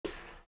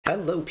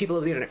Hello, people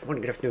of the internet.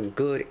 Morning, good afternoon,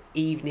 good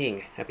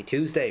evening. Happy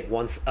Tuesday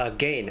once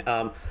again.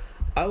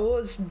 I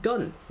was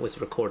done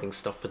with recording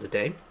stuff for the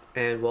day,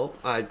 and well,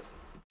 I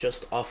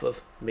just off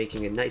of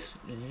making a nice,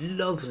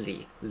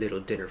 lovely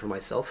little dinner for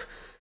myself,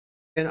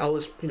 and I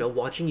was,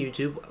 watching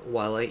YouTube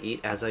while I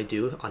eat, as I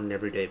do on an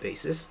everyday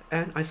basis,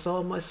 and I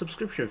saw my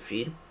subscription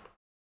feed,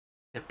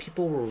 and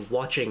people were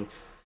watching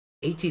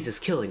ATEEZ's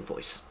Killing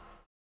Voice.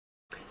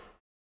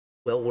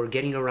 Well, we're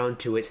getting around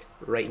to it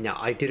right now.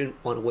 I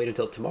didn't want to wait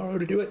until tomorrow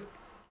to do it,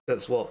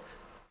 because, well,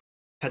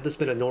 had this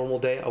been a normal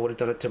day, I would have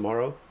done it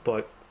tomorrow,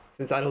 but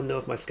since I don't know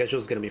if my schedule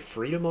is going to be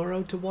free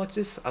tomorrow to watch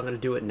this, I'm going to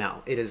do it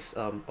now. It is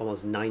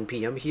almost 9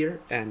 p.m. here,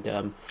 and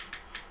there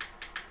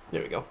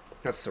we go.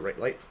 That's the right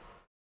light.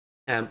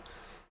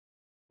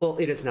 Well,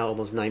 it is now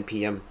almost 9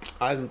 p.m.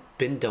 I've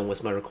been done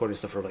with my recording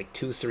stuff for like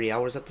 2-3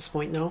 hours at this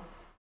point now,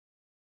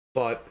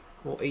 but,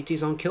 well,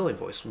 ATEEZ on Killing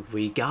Voice.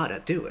 We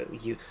gotta do it.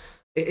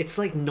 It's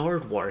like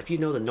Nardwuar. If you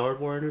know the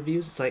Nardwuar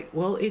interviews, it's like,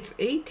 well, it's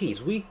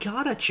ATEEZ. We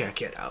gotta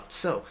check it out.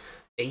 So,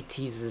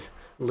 ATEEZ's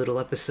little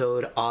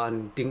episode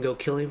on Dingo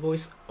Killing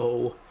Voice.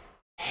 Oh,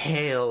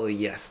 hell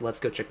yes.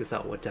 Let's go check this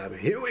out one time.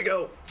 Here we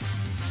go.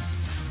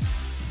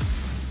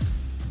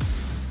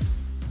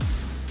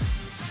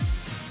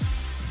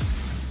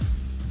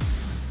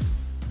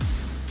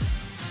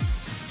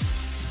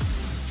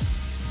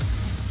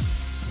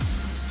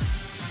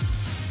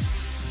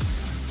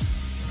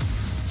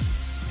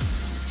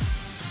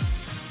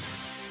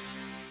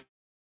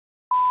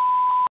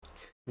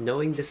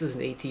 Knowing this is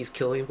an ATEEZ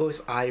Killing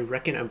Voice, I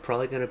reckon I'm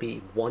probably going to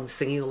be 1,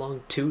 singing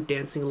along, 2,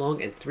 dancing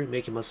along, and 3,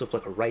 making myself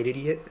like a right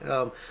idiot.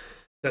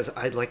 Because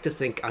I'd like to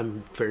think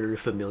I'm very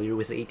familiar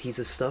with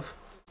ATEEZ's stuff.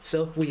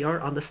 So we are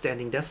on the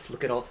standing desk.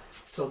 Look at all,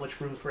 so much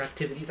room for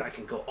activities. I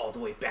can go all the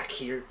way back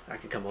here. I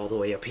can come all the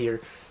way up here.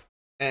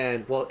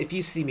 And, well, if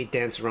you see me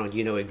dance around,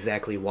 you know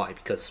exactly why,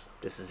 because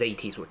this is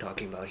ATEEZ we're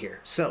talking about here.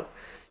 So,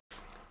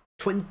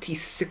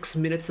 26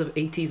 minutes of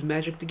ATEEZ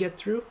magic to get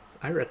through.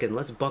 I reckon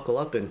let's buckle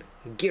up and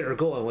get her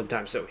going one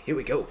time, so here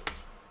we go.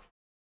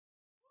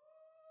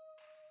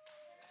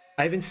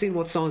 I haven't seen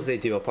what songs they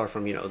do apart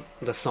from,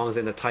 the songs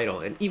in the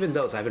title, and even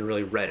those I haven't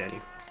really read any.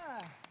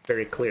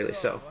 Very clearly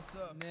so.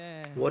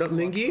 What up,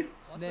 Mingy?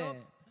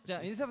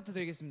 자, 인사부터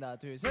드리겠습니다.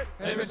 둘, 셋.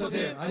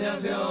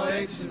 안녕하세요.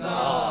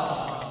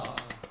 에이티즈입니다.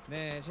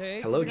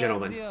 Hello,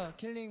 gentlemen.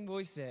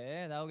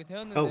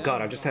 Oh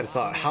god, I just had a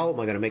thought. How am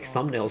I going to make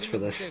thumbnails for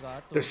this?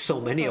 There's so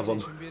many of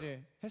them.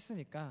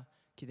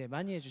 기대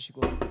많이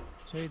해주시고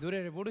저희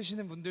노래를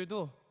모르시는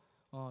분들도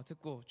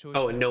듣고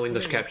Oh, and no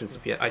English captions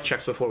yet. I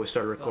checked before we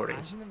started recording.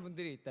 아시는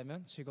분들이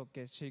있다면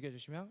즐겁게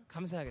즐겨주시면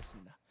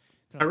감사하겠습니다.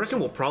 I reckon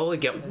we'll probably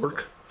get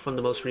work from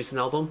the most recent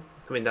album.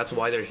 I mean, that's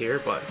why they're here,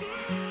 but...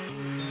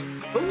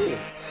 Oh,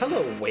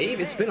 hello, Wave.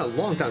 It's been a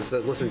long time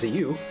since I listened to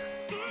you.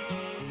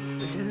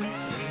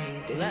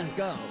 Let's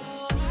go.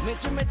 Oh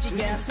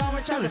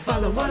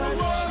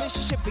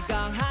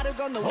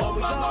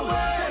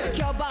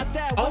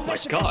my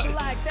god.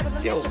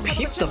 Yo,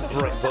 peep the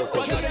bright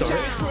vocals to start.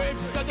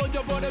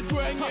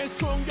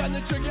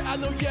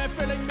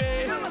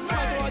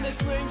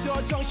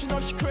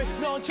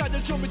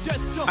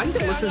 I need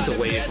to listen to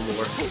Wave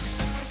more.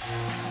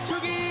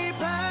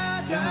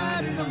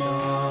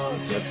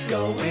 Just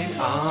going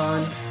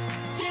on.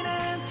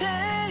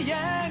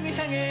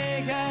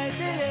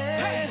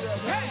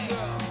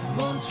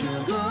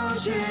 멈추고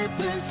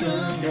싶은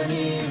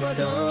순간이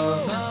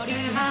와도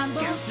머리를 한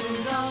번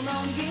쓸어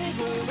넘기고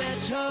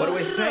외쳐 What do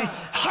I say?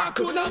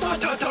 하쿠나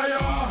마타타야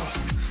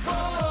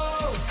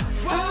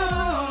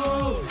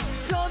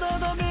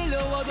더더더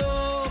밀려와도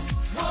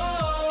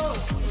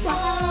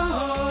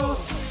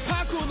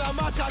하쿠나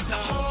마타타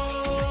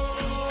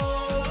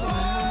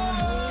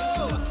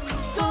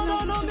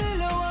더더더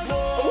밀려와도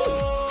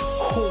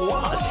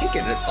Wow,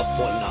 taking it up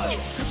one notch.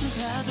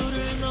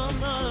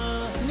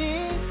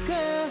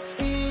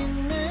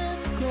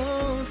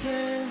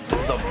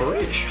 The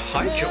bridge.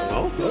 Hi,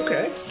 Jomo.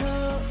 Okay.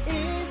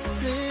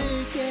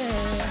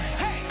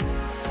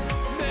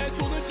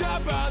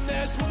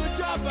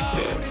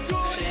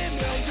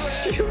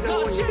 You know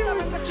what you're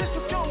doing. We're just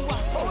going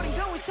on.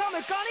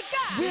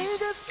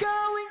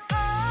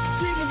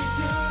 지금 이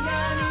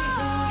순간이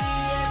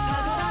우리의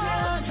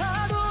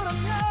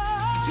파도라면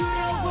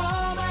두려워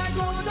말고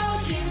더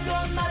긴 건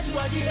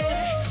마주하기에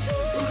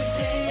우리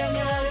태양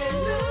아래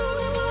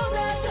누구보다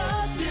더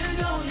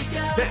뜨거우니까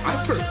Man,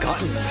 I've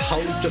forgotten how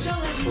just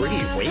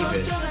pretty Wave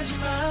is.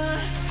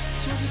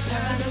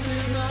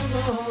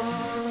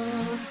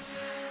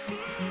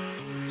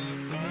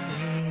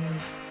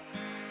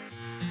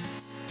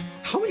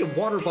 How many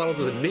water bottles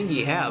does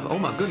Mingy have? Oh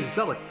my goodness, he's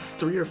got like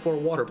 3 or 4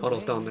 water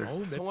bottles down there.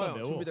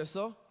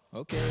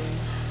 Okay.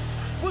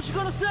 What you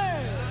gonna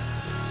say?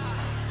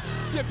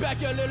 Sit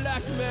back and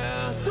relax,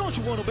 man. Don't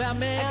you wanna bet,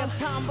 man? I got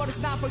time, but it's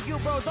not for you,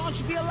 bro. Don't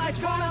you realize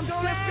what I'm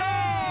saying? Let's go.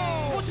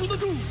 What you gonna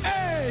do?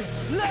 Hey,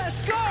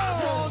 let's go.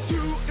 1, 2,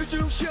 1,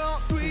 2,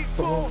 3,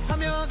 4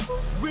 하면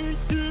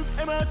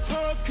리듬에 맞춰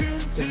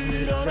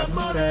흔들어란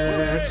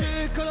말에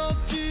실컷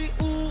없지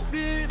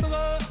우릴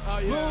막아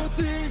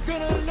모든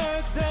건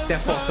let them That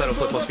falsetto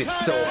flip must be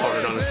so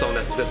hard on a song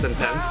that's this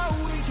intense.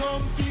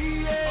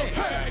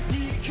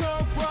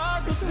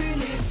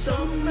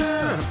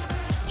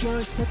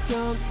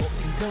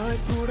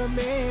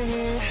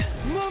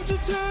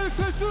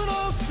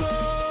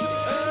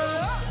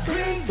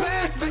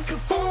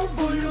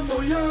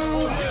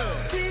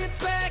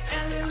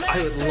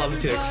 I would love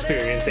to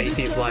experience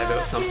ATEEZ live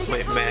at some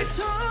point, man.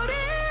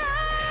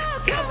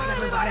 Come on,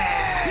 everybody!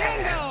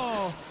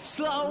 Dingo!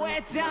 Slow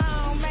it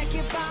down, make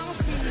it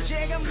bouncy.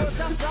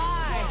 지금부터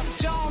fly.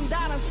 좀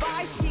다른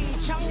spicy.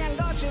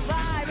 청양고추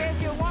vibe.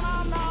 If you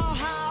wanna know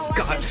how I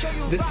can show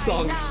you this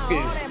song right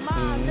is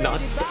now.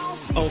 nuts.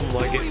 Oh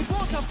my god.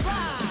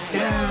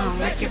 Down,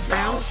 make it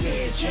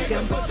bouncy.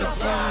 지금부터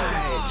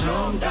fly.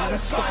 좀 다른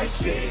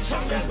spicy.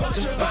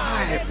 청양고추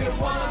vibe. If you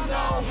wanna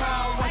know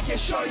how I can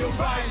show you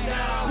right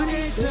now. We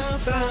need to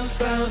bounce,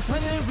 bounce.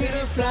 하늘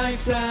위로 fly,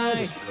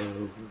 fly.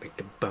 Make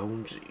the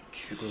bouncy.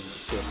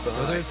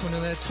 여덟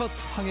소년의 첫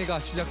항해가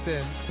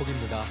시작된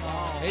곡입니다.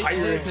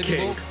 Pirate 에이티즈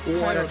King,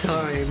 데뷔곡 what a Pirate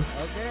King.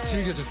 time.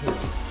 즐겨주세요.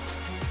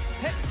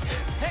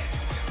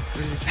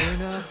 Will you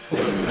join us?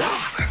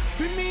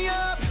 Beat me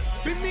up.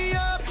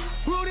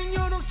 우린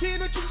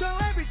요동치는 춤춰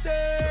every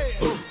day.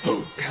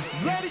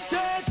 Ready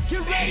set,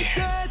 get ready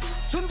set.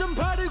 점점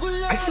발을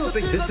굴려. I still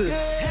think this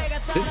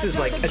is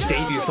like a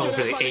debut song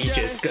for the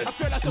ages. Good.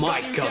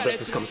 My god,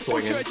 this has come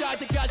swinging.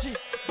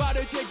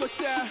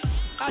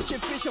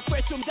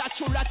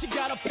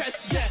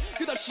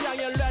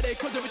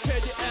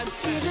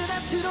 이제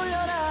낯을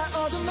올려라.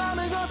 어두운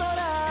맘을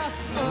걷어라.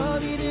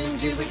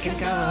 어디든지 we can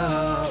go.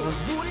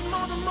 우린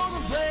모두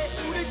돼.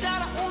 우릴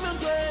따라오면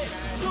돼.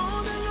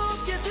 손을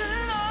높게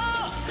들어.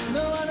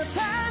 너와 나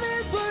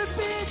타는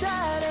불빛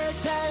아래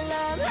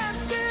찬란한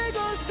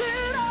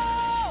그곳으로.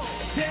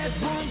 Step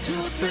 1,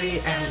 2,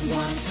 3 and 1,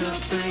 2,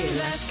 3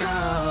 let's go.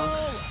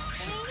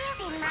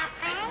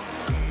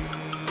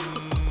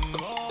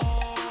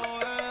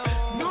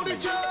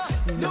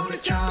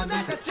 노래쳐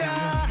나가자.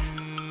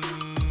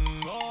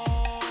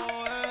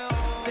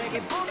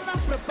 세게 불을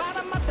앞으로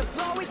바람 맞다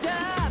blow it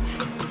up.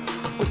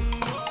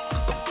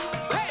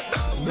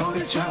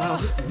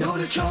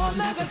 노래쳐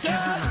나가자.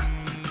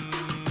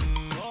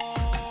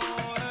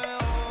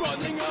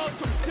 Running up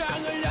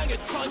정상을 향해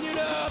turn it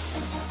up.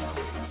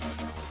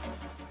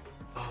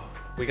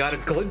 We got a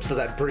glimpse of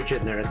that bridge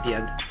in there at the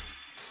end.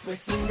 왜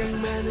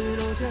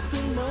생각만으로 자꾸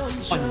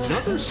멈춰.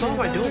 Another song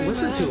I don't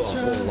listen to a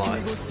whole lot.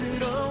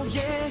 이곳으로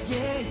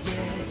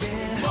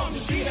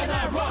멈추지가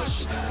날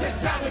rush.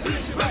 세상을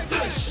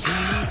뒤집어듯이.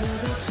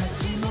 아무도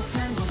찾지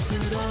못한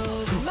곳으로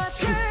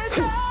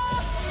맞춰줘.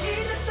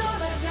 이제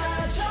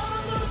떠나자 저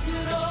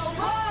곳으로.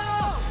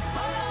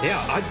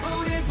 Yeah,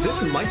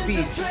 this might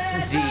be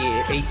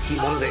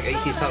one of the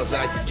ATEEZ songs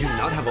that I do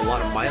not have a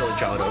lot of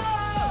mileage out of.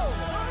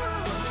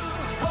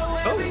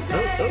 Oh,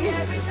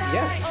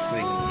 yes.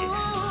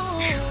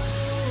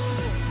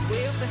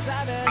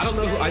 I don't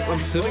know I'm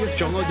assuming it's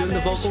Jungho doing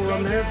the vocal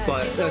run there,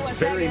 but that's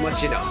very much,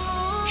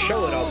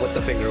 show it off with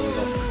the finger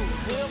wiggle.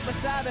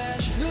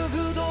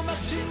 누구도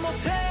막지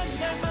못해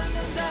날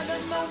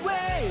만난다면 no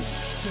way.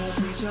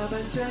 저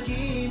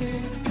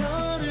반짝이는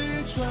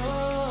별을 줘.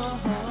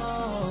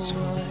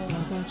 손을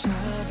뻗어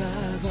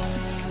잡아봐.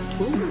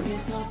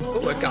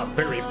 Oh, it got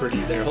very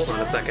pretty there. Hold on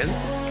a second.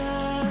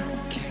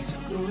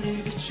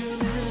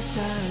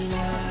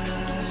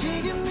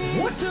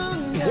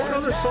 What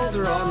other songs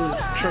are on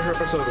Treasure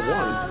Episode 1?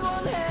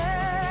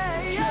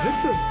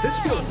 This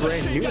feels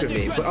brand new to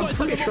me, but I'm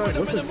pretty sure I've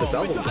listened to this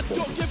album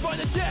before.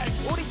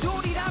 우리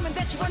둘이라면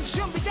대충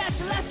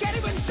준비됐지. Let's get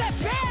it when you step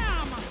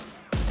bam.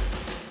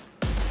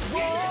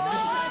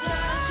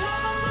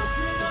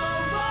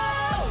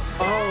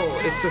 Oh,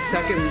 it's the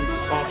second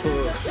off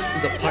of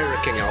the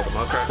Pirate King album,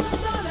 okay.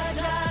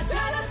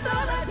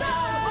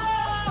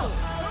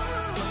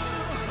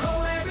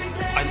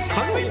 I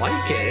kind of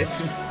like it.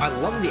 I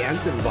love the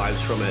anthem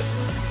vibes from it.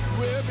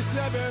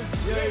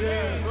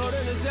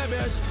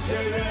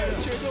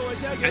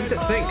 And to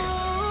think,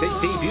 they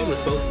debuted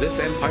with both this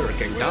and Pirate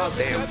King. God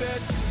damn.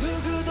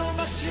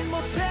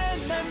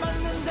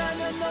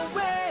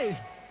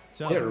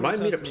 Yeah, remind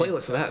me to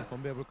playlist of that.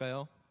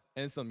 건배해볼까요?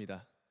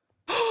 앤서입니다.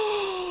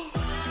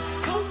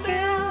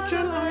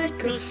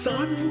 like a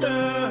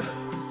thunder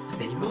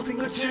내 모든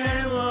걸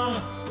채워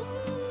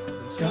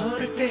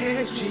떠날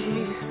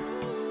때지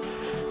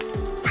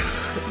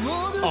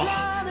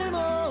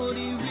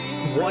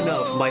One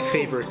of my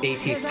favorite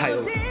ATEEZ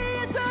titles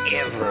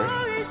ever.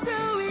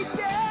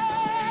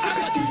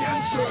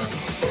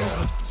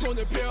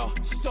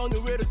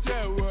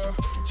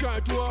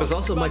 It was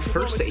also my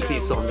first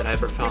ATEEZ song that I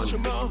ever found.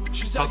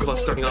 Talk about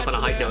starting off on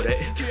a high note,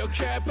 eh?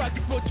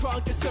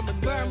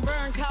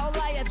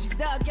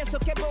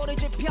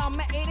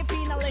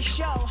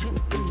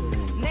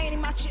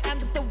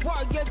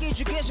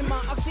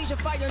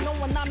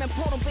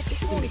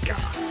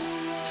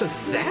 So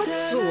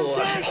that's what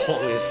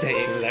Paul is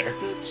saying there.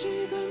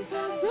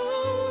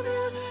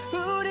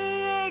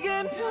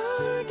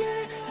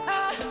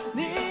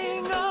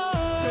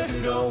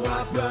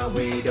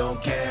 We don't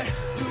care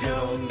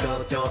두려운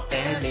것도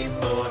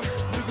anymore.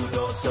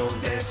 누구도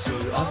손댈 수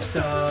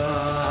없어.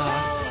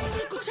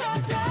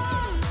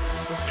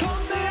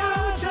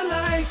 건네어져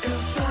like a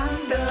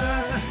thunder.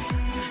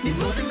 네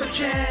모든 걸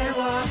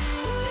채워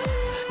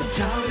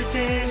저를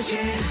대신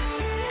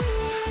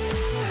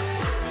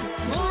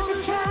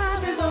모든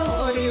차들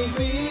머리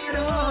위로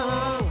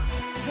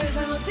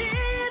세상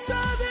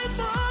어디서든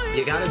보일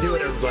You gotta do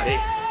it, everybody.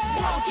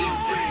 1, 2,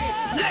 3,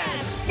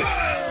 let's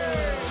burn.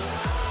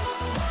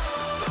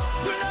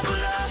 불러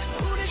불러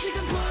우리 지금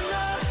불러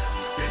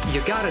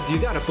You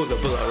gotta put the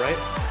bullet, right?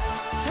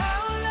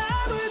 타올라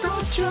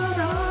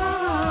불꽃처럼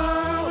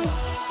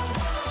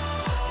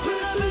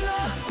불러 불러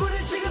우리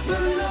지금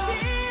불러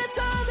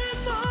어디서든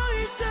보일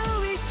수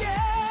있게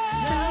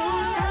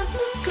타올라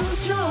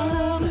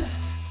불꽃처럼.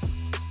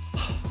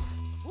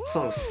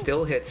 Song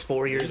still hits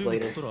 4 years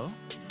later.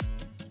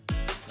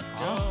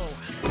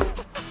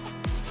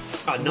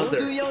 Another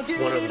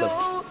one of the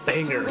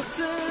banger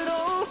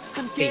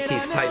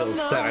ATEEZ titles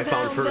that I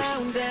found first.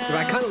 If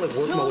I kind of like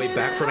work my way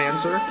back from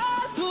Answer,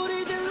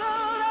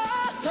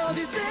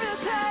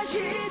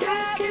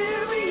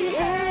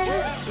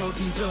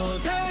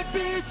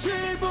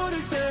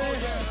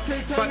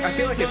 but I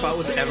feel like if I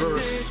was ever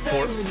a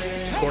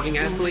sporting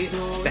athlete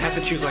that had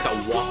to choose like a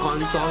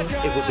walk-on song,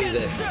 it would be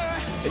this.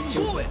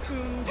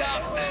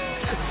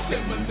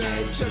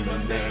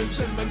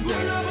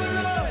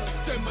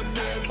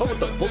 Oh, with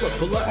the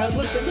bullet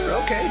ad-libs in there?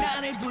 Okay.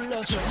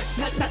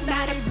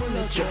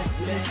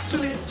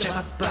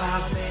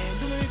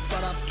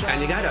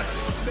 And you gotta...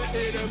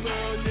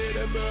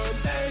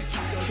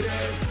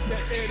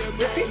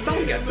 See,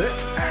 someone gets it.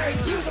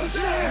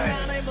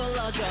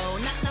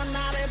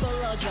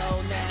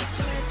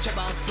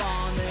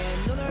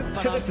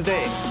 To this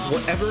day,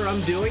 whatever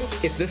I'm doing,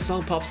 if this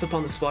song pops up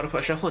on the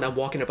Spotify shuffle and I'm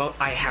walking about,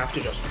 I have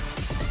to just...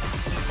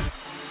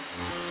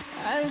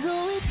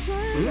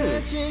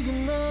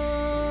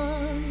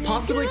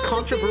 Possibly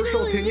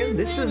controversial opinion,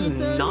 this is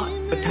not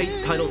a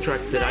title track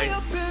that I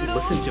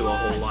listen to a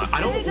whole lot. I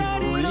don't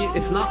really...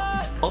 It's not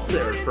up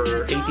there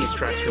for ATEEZ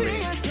tracks for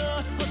me.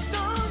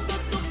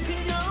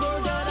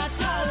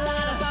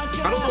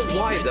 I don't know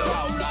why, though.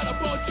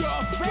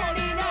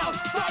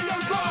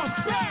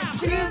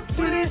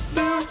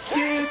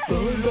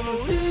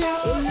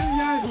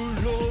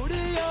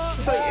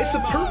 It's a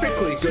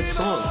perfectly good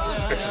song.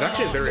 It's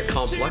actually a very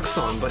complex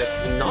song, but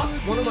it's not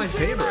one of my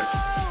favorites.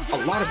 A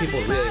lot of people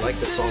really like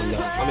this song,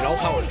 though. I mean, all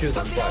power to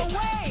them, but...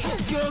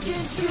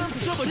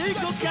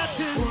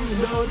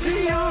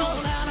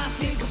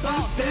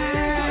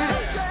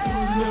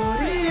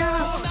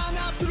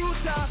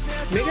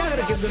 Maybe I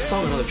gotta give this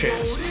song another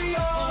chance.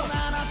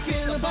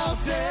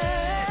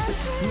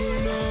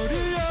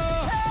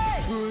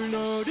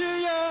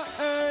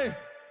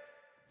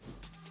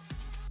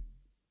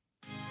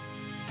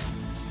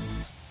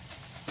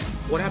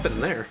 What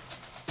happened there?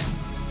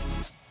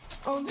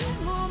 I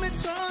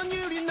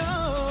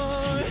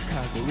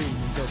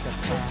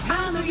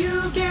know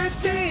you get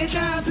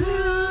deja vu.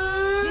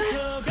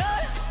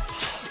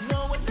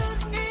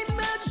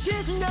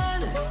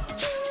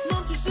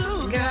 멈출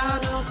수가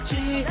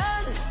없지.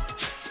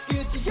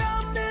 끝이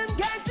없는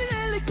갈증을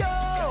느껴.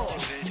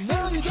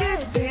 Know you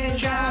get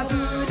deja vu.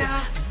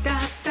 Da da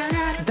da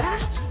da da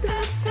da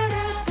da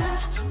da da.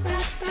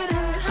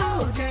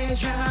 Oh,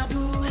 deja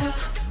vu.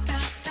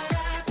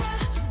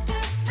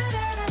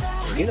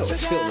 You know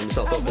he's feeling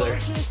himself up there.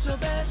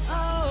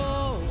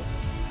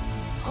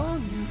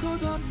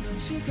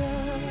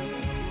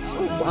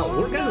 Oh wow,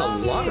 we're getting a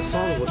lot of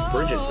songs with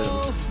bridges in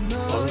them.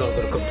 I'm not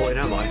gonna complain,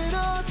 am I?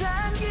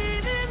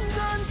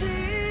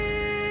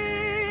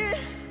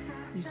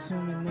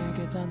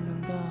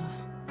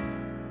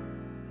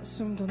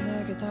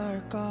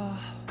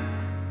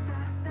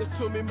 내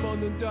숨이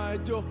멎는다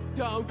해도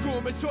다음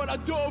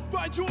꿈에서라도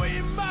find you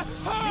in my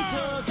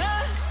heart.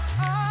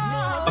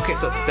 Okay,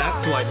 so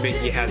that's why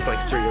Mingy has like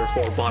 3 or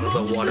 4 bottles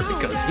of water,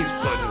 because he's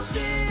putting...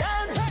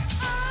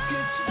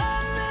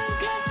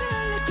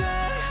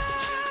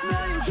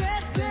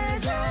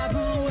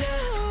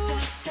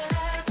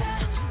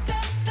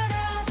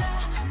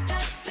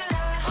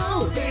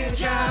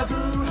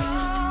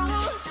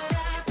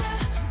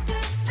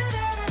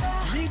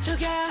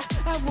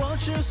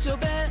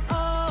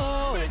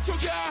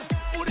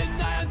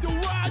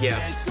 Yeah.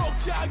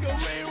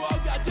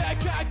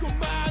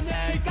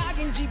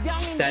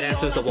 That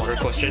answers the water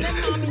question.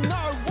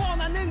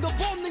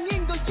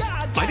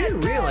 I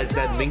didn't realize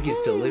that Mingy's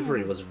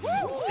delivery was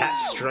that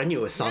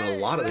strenuous on a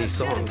lot of these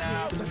songs.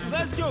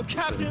 Let's go,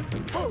 Captain.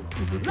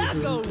 Let's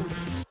go.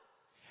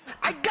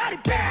 I got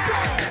it back.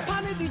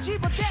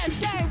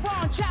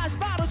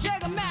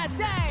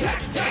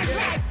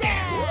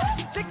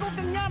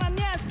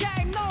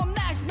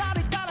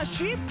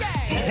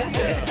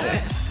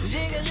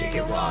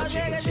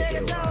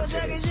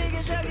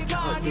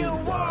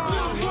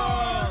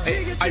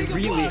 I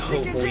really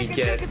hope we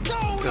get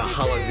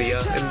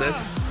Halavia in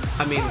this.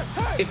 I mean,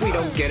 if we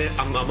don't get it,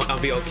 I'll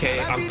be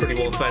okay. I'm pretty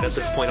well fed at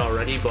this point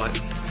already, but...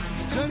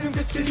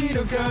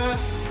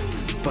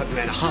 But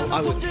man, how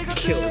I would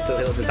kill the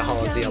Hills at the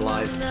Holiday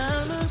alive.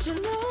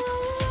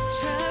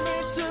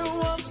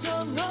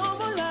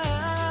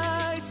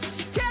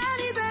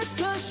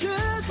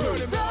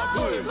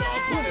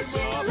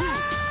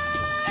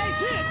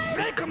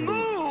 Make a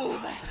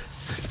move.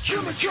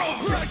 춤을 춰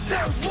break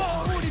that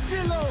wall. 우리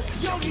필로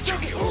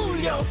여기저기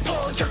울려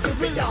퍼져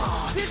gorilla.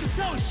 This is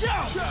so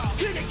show.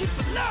 그냥 keep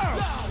it low.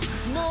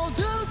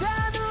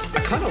 I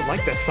kind of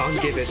like that song,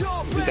 give it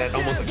that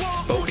almost like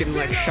spoken,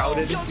 like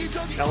shouted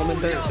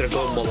element there instead of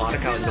going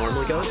melodic how it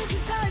normally goes.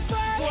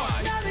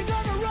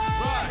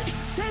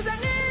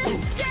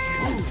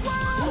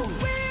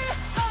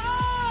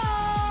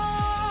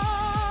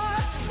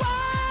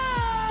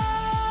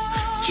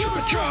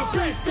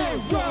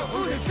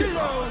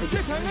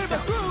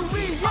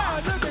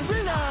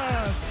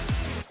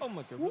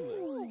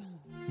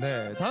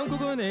 네, 다음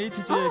곡은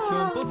에이티즈의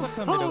귀여운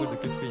뽀짝한 매력을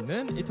느낄 수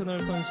있는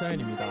이터널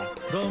선샤인입니다.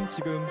 그럼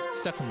지금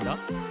시작합니다.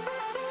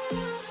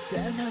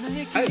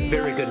 I have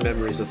very good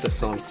memories with this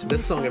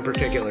song in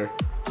particular.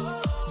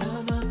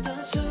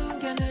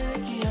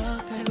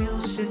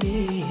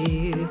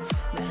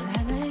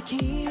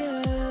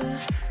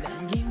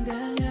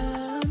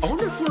 I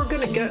wonder if we're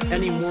gonna get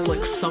any more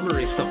like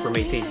summary stuff from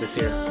ATEEZ this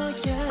year,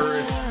 or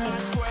if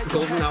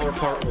Golden Hour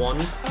Part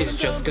 1 is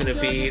just gonna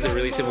be the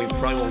release and we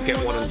probably won't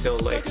get one until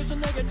like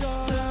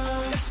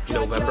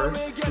November,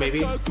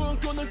 maybe.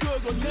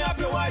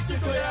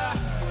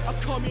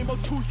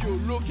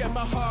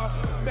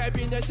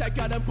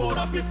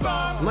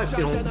 Might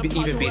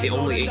even be the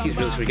only ATEEZ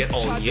release we get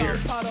all year.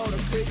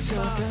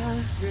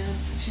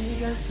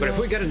 But if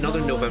we get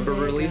another November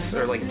release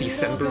or like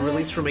December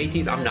release from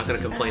ATEEZ, I'm not gonna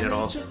complain at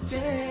all.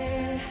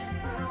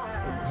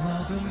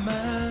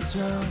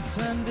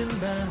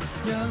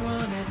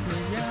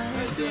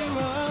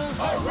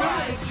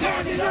 Alright,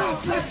 turn it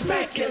up, let's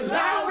make it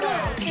louder.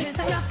 Cause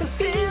I got the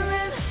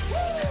feeling.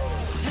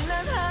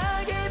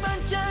 찬란하게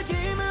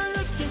반짝임을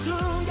느낀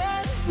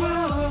순간.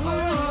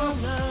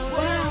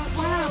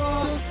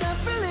 Don't stop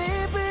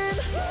believing.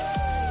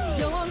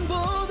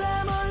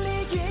 영원보다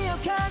멀리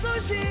기억하고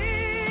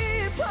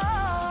싶어.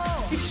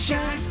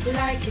 Shine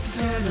like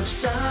eternal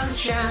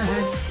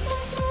sunshine.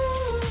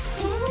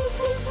 Ooh.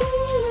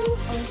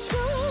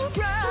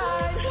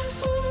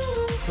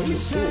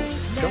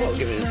 Come on,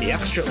 give it the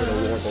extra little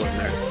warble in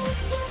there.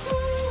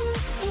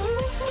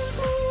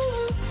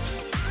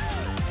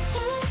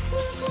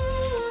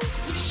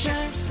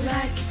 Shine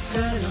like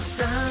eternal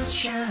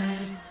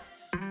sunshine.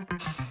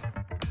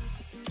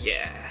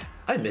 Yeah,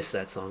 I miss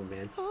that song,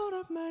 man.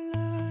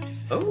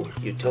 Oh,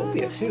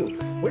 Utopia too.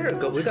 We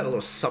got a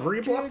little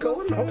summary block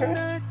going.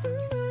 Okay.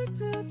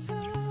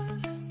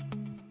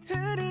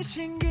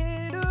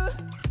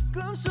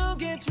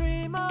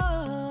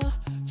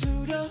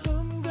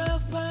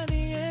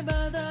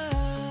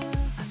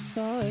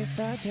 So if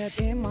I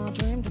take in my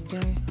dream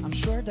today, I'm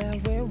sure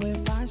that we will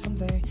find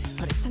someday.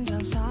 흐릿한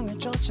잔상을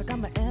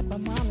쫓아가며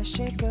앨범만의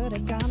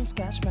시그를 가는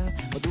sketchman.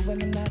 모두의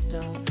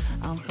눈에도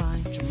I'm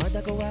fine.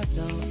 주물다고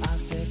해도 I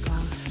stay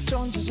calm.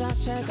 존재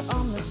자체가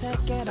없는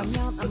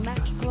세계라면 I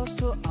make it close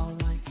to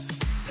alright.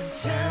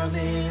 Tell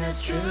me that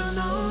you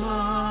know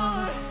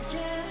more.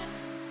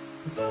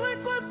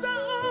 꿈을 꿔서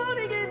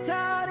우리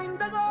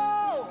기다린다고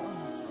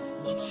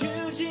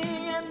멈추지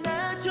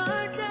않아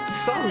절대.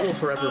 Song will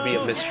forever be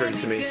a mystery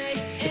to me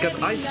because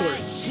I swear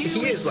he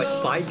is like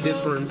 5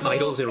 different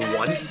idols in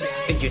one,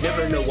 and you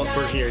never know what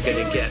version you're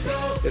gonna get.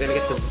 You're gonna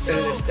get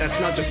that's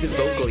not just the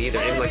vocal either,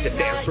 and like the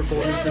dance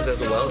performances as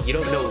well. You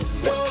don't know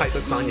what type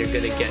of song you're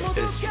gonna get.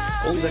 It's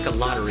always like a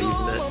lottery,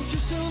 isn't it?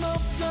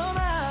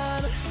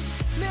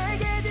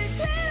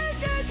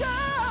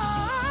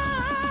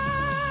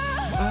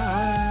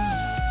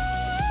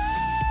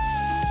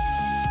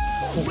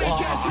 We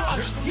can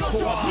touch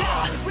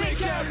utopia. We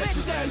can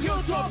reach the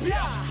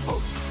utopia.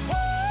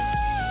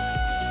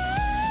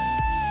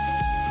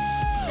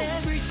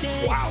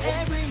 Wow.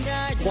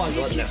 Juan's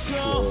letting it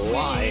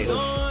fly.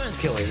 His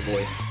killing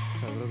voice.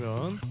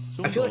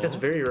 I feel like that's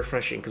very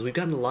refreshing because we've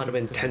gotten a lot of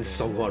intense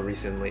songhwa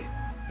recently.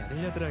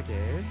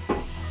 야들야들하게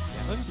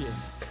야간 비행.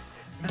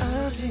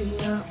 아직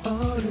나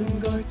어른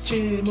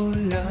걸지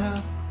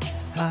몰라.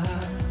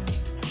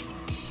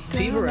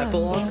 Fever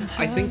Epilogue,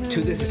 I think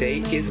to this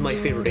day, is my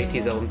favorite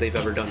ATEEZ album they've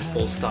ever done,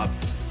 full stop.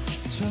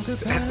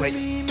 Like,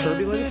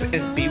 Turbulence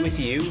and Be With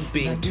You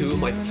being two of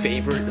my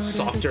favorite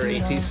softer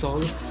ATEEZ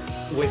songs,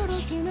 with,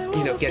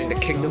 you know, getting the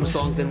Kingdom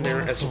songs in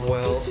there as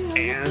well,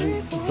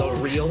 and The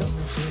Real.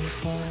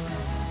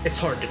 It's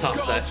hard to top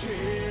that.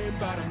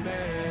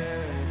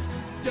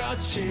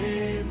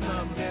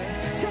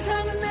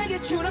 세상은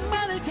내게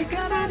추락만을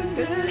택하라는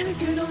듯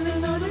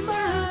끝없는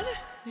어둠만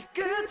네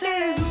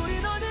끝에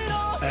우린 어디로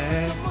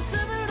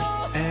모습으로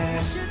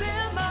다시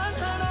대만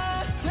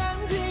하나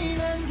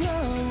당진한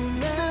겨울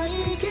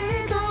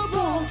나이기도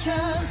벅찬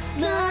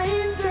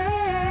나인데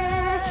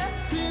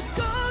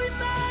듣고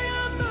있나요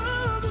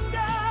누군가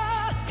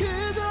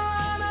그저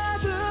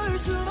안아줄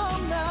순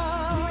없나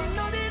우린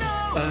어디로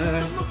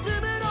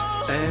모습으로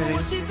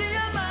다시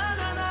대야만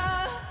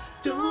하나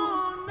또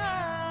나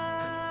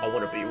I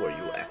wanna be where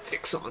you at.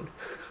 fix on.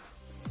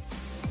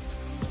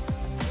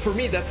 For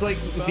me, that's like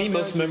the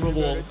most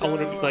memorable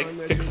like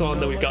fix on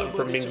that we've gotten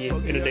from Mingi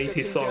in an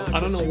ATEEZ song. I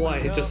don't know why,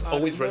 it just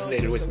always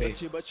resonated with me.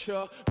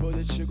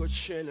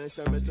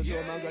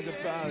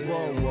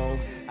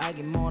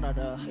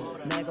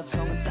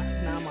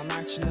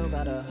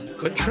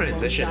 Good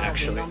transition,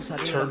 actually.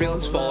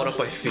 Turbulence followed up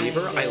by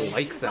Fever. I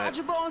like that.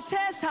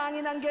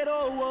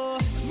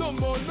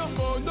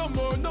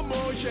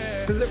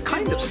 Because they're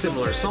kind of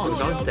similar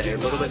songs, aren't they? A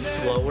little bit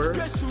slower.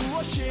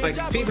 Like,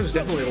 Fever's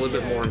definitely a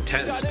little bit more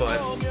intense, but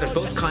they're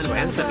both kind of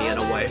anthem-y in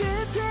a way.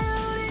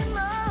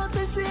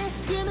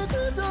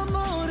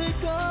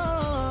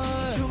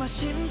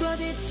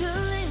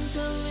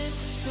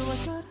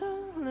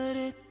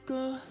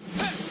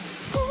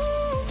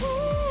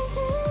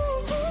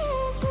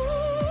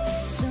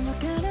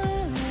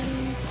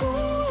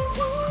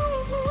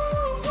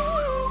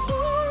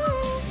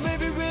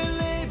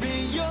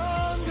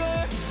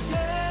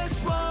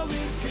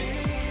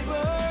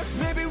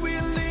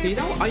 You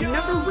know, I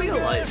never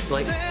realized,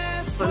 like,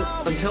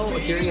 until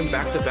hearing them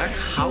back to back,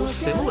 how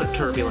similar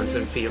Turbulence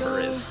and Fever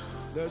is.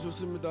 Or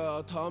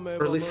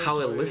at least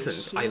how it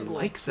listens. I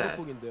like that.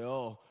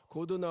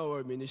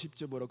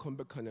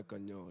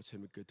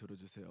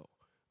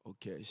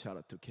 Okay, shout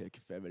out to Cake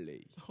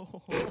Family.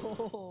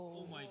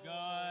 Oh my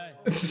god.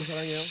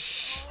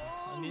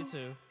 Me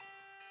too.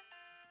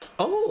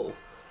 Oh,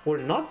 we're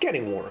not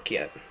getting work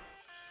yet.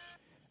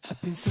 I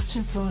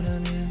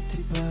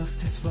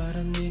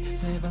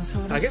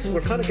guess we're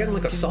kind of getting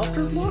like a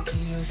softer look.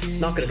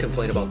 Not gonna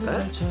complain about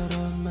that.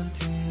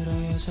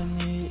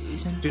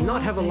 Do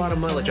not have a lot of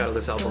mileage out of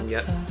this album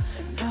yet.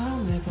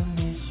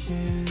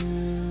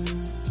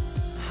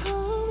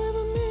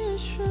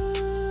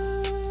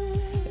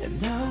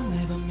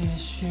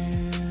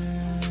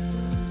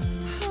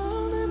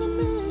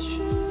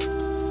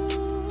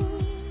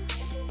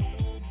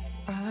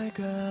 I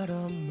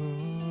gotta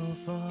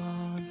move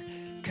on.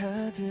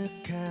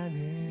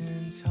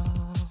 가득하는 저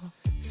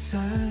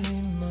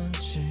쌓인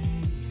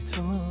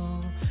먼지도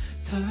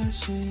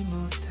털지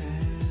못해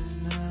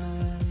난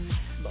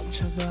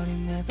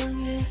멈춰버린 내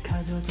방에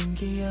가둬둔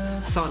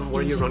기억. Son,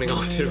 where are you running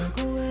off to?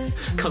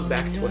 Come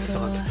back to us,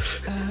 son.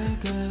 I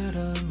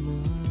gotta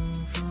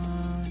move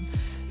on.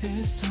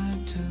 It's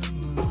time to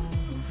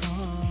move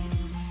on.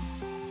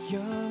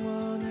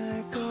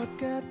 영원할 것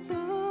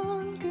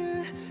같던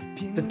그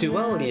The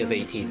duality of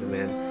ATEEZ,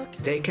 man.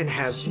 They can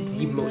have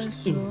the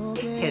most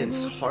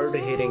intense,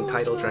 hard-hitting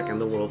title track in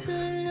the world,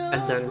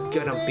 and then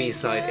get on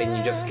B-side and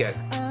you just get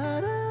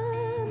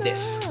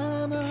this.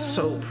 It's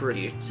so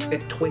pretty.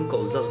 It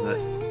twinkles, doesn't it?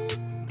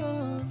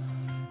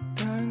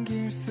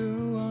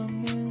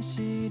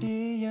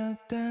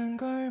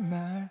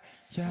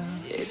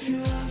 If you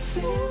are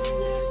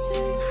feeling the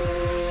same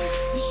way,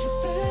 you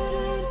should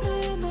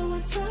better know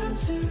what time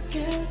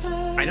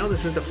together. I know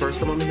this is the first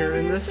time I'm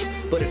hearing this,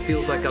 but it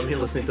feels like I'm here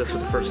listening to this for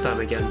the first time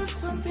again.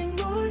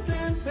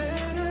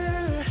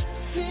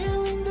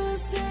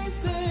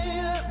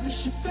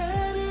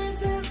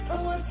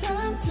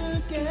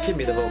 Give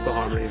me the vocal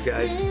harmonies,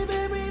 guys.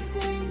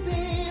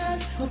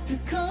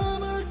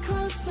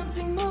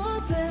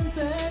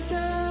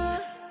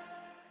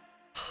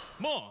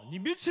 뭐, 니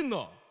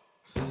미친놈!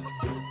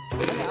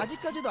 아니,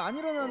 아직까지도 안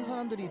일어난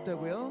사람들이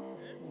있다고요?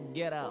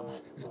 Get up,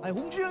 아니,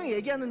 홍주 형이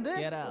얘기하는데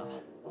get up,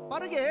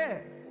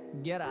 빠르게.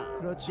 get up.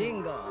 그렇죠.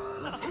 Dingo,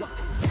 let's go.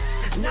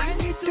 I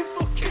need to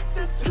forget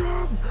the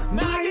drum,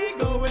 my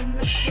ego in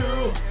the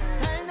show.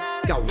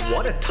 God,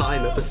 what a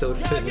time episode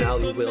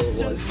finale Will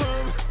was.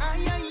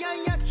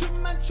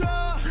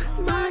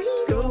 My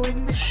ego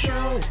in the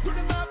show.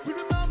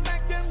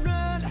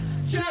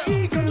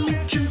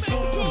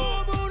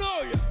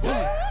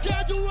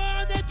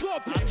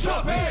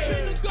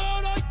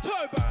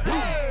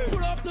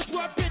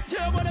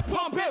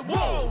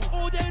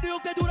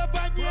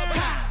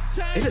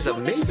 It is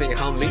amazing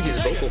how Mingi's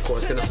vocal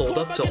cords can hold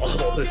up to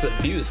all this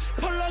abuse.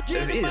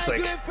 It is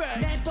like,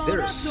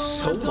 there is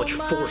so much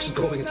force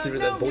going through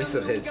that voice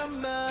of his.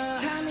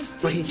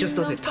 But he just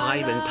does it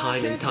time and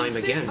time and time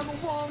again.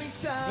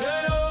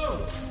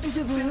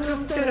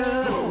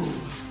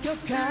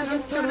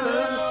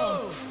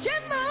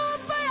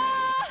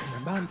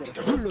 I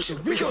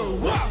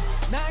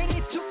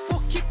need to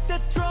forget the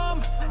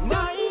drum,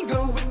 my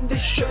ego in the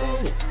show.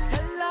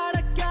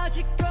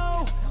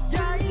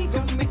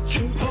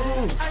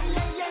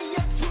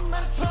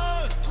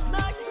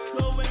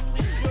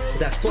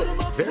 That foot,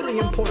 very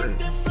important.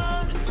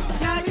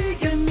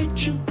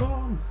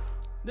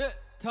 네,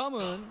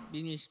 다음은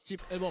미니 10집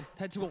앨범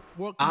타이틀곡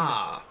월크입니다.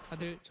 Ah,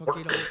 다들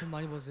적게 일하고 돈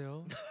많이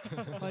버세요.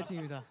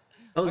 파이팅입니다.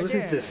 I was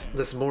listening to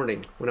this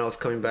morning when I was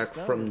coming back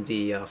from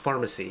the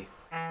pharmacy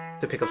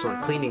to pick up some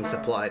cleaning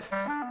supplies.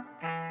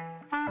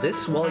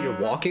 This while you're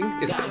walking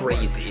is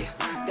crazy.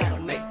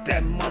 Gotta make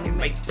that money,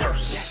 make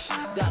purse.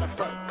 Got a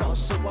fur coat,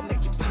 so I make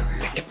it purr.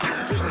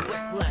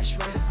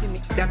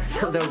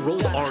 That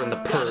rolled R in the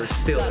purr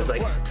still is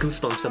like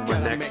goosebumps on my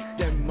neck. Make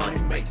that money,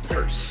 make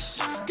purse.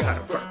 Got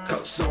a fur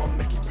coat, so I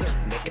make it purr.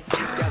 Make it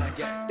purr. Gotta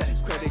get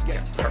that credit,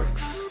 get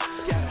perks.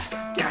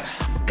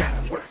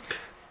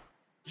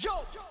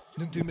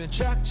 뜨면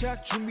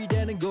착착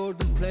준비되는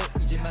golden plate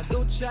이제만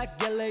도착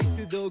LA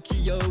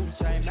Tokyo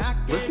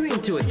Listening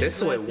to it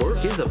this way,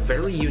 Work is a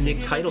very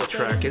unique title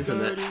track,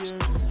 isn't it?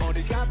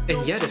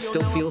 And yet it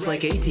still feels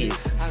like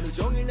ATEEZ. 하루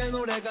종일 내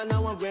노래가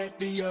나와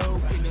radio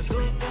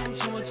그녀들은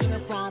춤을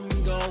from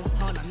go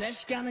허나 내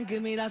시간은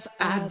금이라서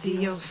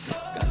Adios.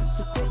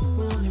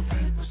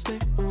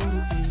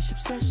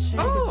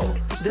 Oh,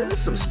 there is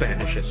some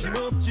Spanish in there.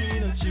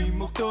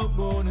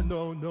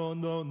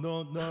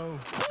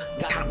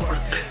 Gotta work,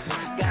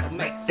 gotta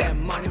make that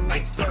money,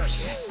 make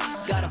first.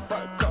 Gotta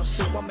focus,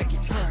 so I make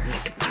it burn.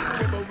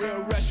 Give a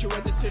real rush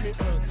when they see me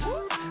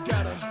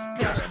gotta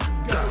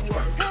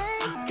work.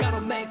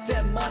 Gotta make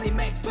that money,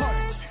 make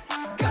purse.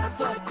 Gotta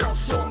focus,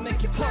 so I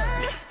make it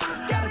burn.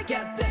 Gotta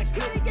get that,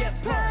 gotta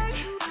get burned.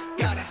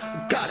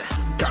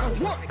 Gotta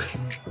work.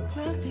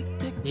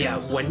 Yeah,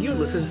 when you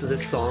listen to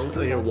this song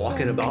and you're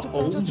walking about,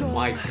 oh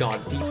my god,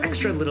 the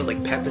extra little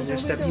like pep in your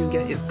step you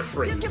get is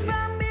crazy.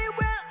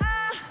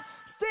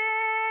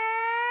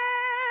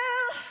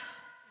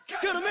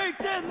 Gotta make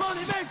that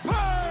money, make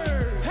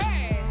purse.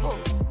 Hey, oh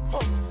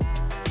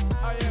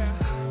yeah,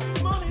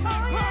 money,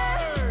 make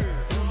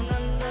purse.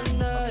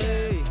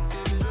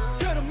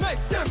 Gotta make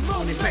that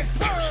money, make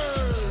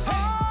purse. Oh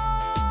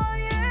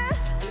yeah,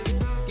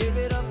 give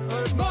it up,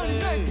 money,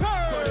 make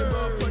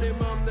purse. Put him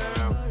up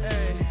now.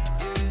 Hey,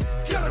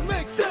 gotta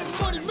make that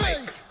money,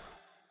 make.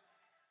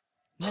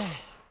 네,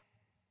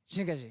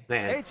 지금까지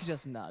Man.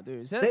 에이티즈였습니다.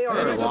 둘, 셋. They are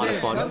a lot of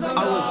fun.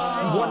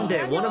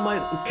 One of my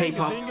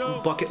K-pop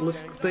bucket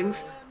list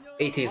things,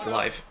 ATEEZ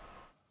live.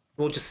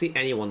 We'll just see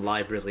anyone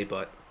live really,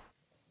 but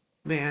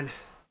man,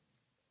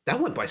 that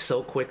went by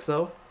so quick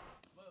though.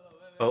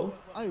 Oh,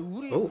 아니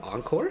우리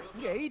encore?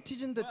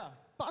 에이티즈인데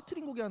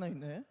빠트린 곡이 하나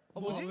있네.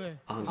 뭐지? 왜?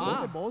 Encore?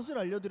 근데 멋을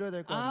알려드려야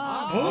될 거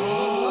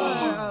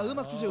아니야.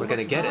 음악 주세요. We're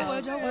gonna get it. 하고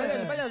해야지,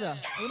 빨리 하자.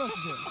 음악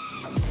주세요.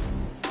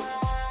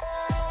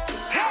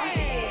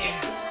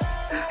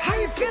 How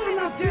you feeling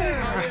out there?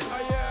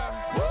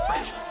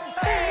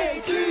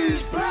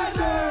 ATEEZ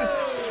present.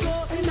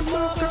 In the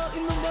mud,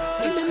 in the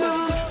mud, in the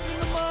mud, in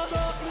the mud,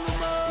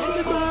 in the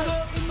mud,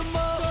 in the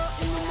mud.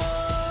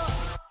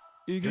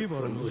 이게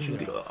바로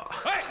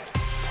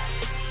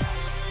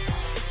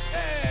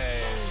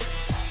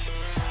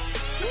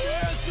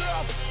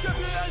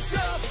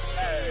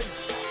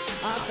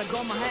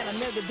아따고만 해라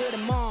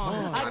너희들은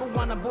뭐 알고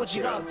와나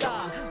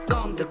보지럽다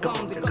건들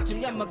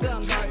거칠려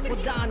먹은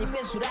것보다니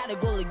빈수라를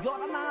골리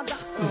요란하다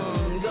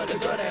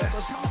그래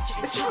또 사먹지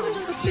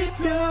사라져도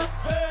짚려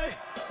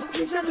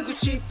인사누구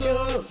짚려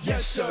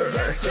Yes sir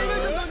Yes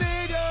sir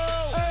내려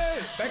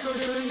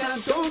발걸음은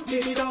난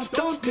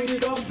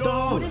똥띠리똥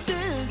우린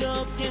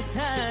뜨겁게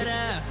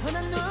살아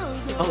흔한 누구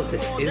Oh,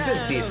 this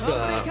isn't the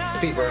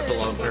Fever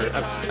Epilogue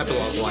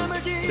one.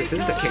 This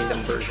is the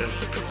Kingdom version.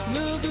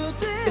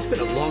 It's been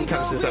a long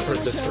time since I've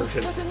heard this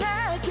version.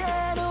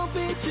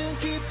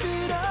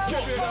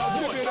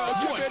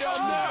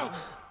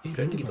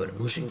 이런 기분은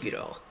무슨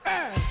길어?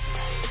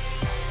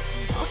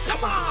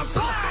 Come on,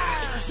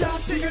 boys!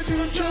 싹지가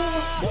춤춰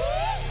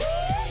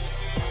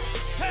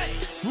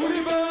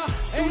우리 봐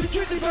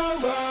에이티즈 봐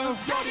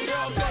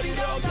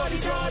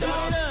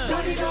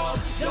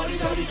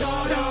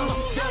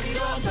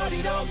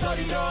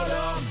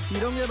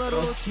이런 게 바로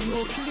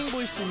딩고 킬링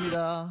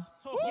보이스입니다.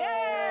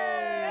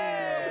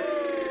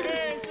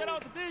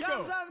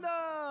 감사합니다.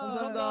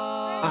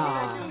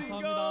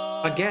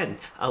 감사합니다. Again,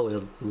 I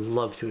would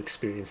love to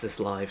experience this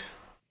live.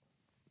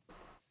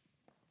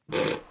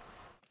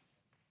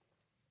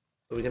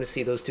 Are we gonna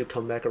see those two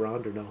come back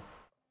around or no?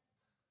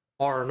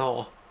 Or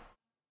no?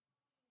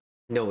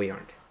 No, we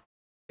aren't.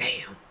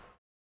 Damn.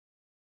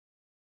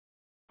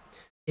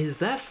 Is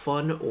that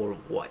fun or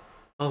what?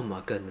 Oh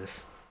my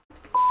goodness.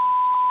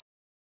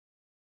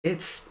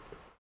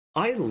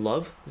 I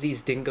love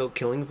these Dingo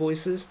killing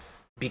voices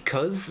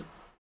because,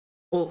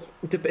 well,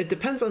 it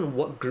depends on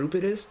what group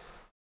it is.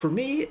 For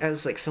me,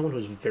 as like someone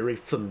who's very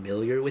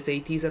familiar with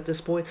ATEEZ at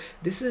this point,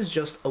 this is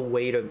just a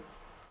way to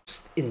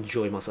just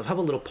enjoy myself, have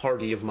a little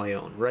party of my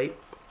own, right?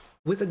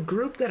 With a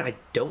group that I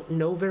don't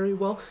know very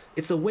well,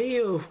 it's a way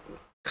of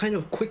kind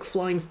of quick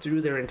flying through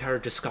their entire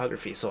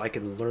discography so I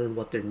can learn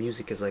what their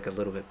music is like a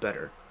little bit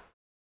better.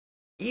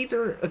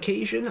 Either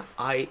occasion,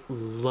 I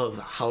love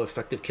how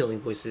effective Killing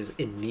Voice is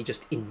in me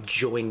just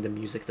enjoying the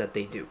music that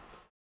they do.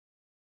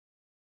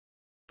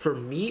 For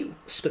me,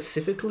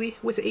 specifically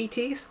with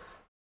ATEEZ,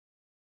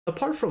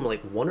 apart from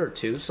like one or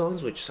two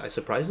songs, which I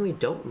surprisingly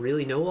don't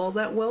really know all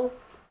that well,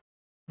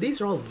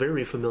 these are all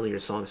very familiar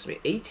songs to me.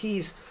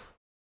 ATEEZ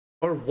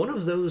are one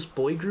of those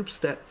boy groups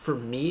that, for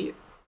me,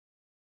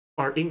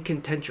 are in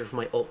contention for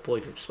my alt boy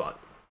group spot.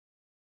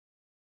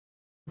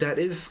 That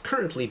is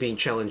currently being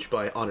challenged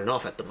by On and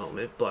Off at the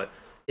moment, but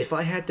if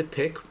I had to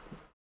pick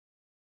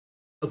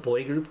a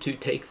boy group to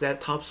take that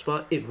top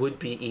spot, it would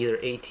be either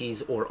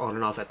ATEEZ or On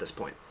and Off at this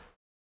point.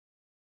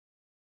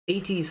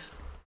 ATEEZ,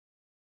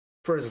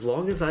 for as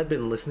long as I've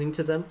been listening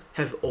to them,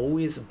 have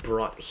always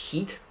brought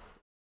heat.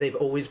 They've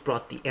always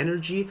brought the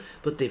energy,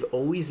 but they've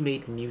always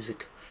made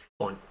music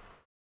fun.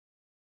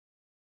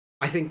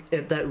 I think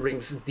that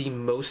rings the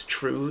most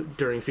true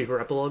during Fever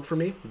Epilogue for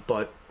me,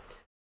 but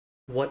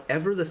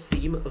whatever the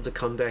theme of the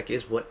comeback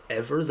is,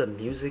 whatever the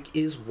music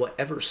is,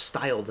 whatever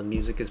style the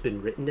music has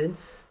been written in,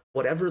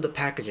 whatever the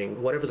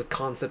packaging, whatever the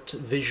concept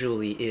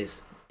visually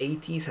is,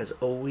 ATEEZ has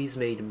always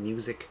made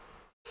music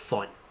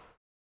fun.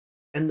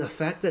 And the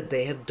fact that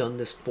they have done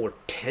this for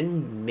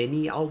 10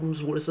 mini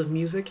albums worth of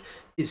music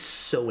is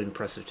so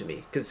impressive to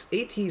me. Because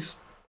ATEEZ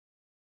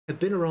have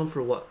been around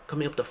for what,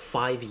 coming up to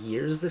 5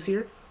 years this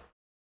year?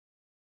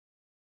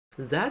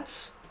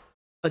 That's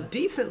a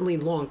decently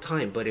long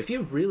time, but if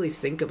you really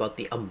think about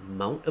the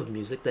amount of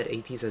music that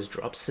ATEEZ has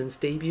dropped since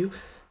debut,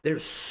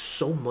 there's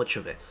so much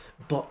of it,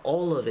 but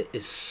all of it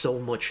is so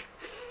much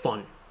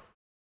fun.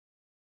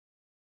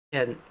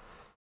 And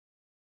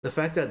the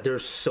fact that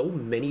there's so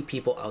many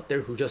people out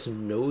there who just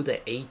know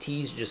that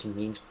ATEEZ just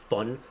means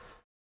fun,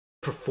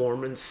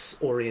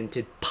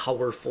 performance-oriented,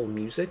 powerful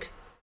music,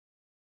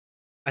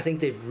 I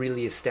think they've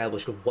really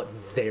established what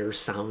their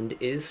sound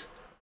is.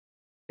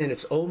 And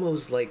it's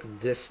almost like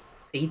this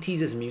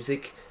ATEEZ's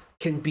music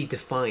can be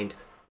defined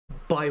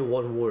by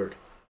one word,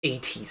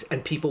 ATEEZ,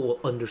 and people will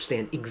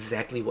understand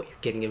exactly what you're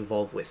getting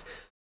involved with.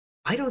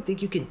 I don't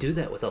think you can do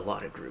that with a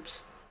lot of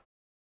groups.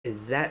 And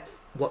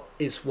that's what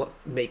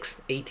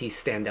makes ATEEZ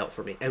stand out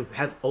for me, and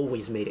have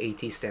always made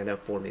ATEEZ stand out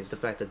for me, is the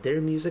fact that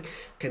their music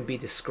can be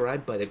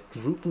described by the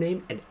group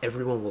name and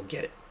everyone will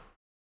get it.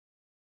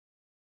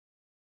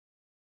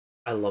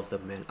 I love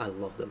them, man. I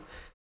love them.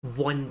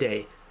 One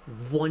day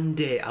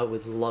I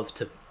would love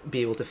to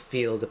be able to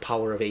feel the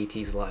power of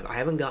ATEEZ live. I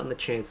haven't gotten the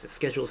chance. The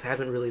schedules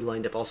haven't really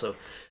lined up. Also,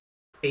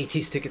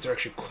 ATEEZ tickets are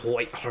actually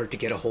quite hard to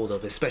get a hold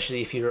of,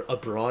 especially if you're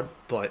abroad,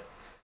 but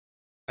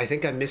I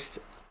think I missed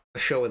a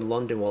show in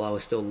London while I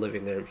was still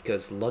living there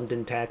because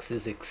London tax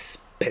is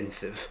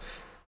expensive.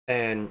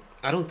 And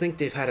I don't think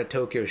they've had a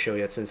Tokyo show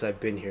yet since I've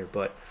been here,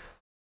 but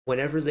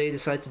whenever they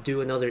decide to do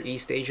another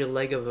East Asia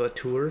leg of a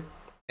tour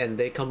and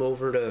they come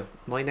over to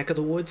my neck of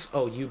the woods,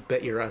 oh, you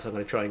bet your ass I'm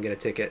going to try and get a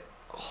ticket.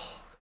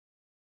 Oh.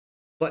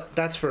 But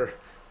that's for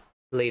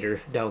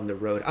later down the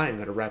road. I'm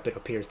going to wrap it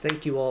up here.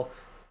 Thank you all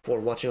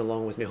for watching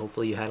along with me.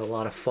 Hopefully you had a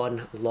lot of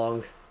fun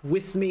along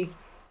with me.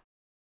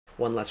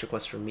 One last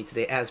request from me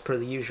today, as per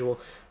the usual,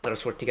 let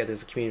us work together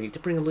as a community to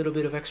bring a little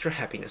bit of extra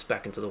happiness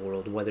back into the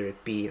world, whether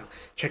it be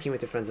checking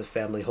with your friends and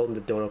family, holding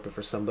the door open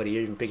for somebody,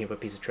 or even picking up a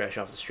piece of trash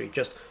off the street.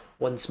 Just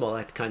one small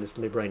act of kindness to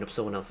may brighten up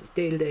someone else's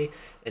day-to-day,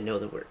 and know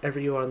that wherever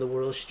you are in the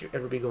world, should you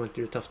ever be going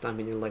through a tough time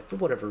in your life, for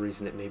whatever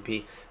reason it may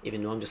be,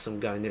 even though I'm just some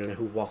guy on the internet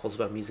who waffles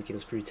about music in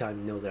his free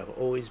time, know that I will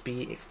always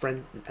be a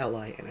friend, an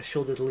ally, and a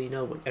shoulder to lean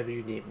on whenever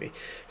you need me.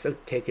 So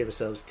take care of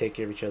yourselves, take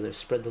care of each other,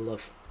 spread the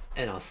love,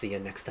 and I'll see you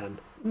next time.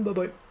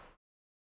 Bye-bye.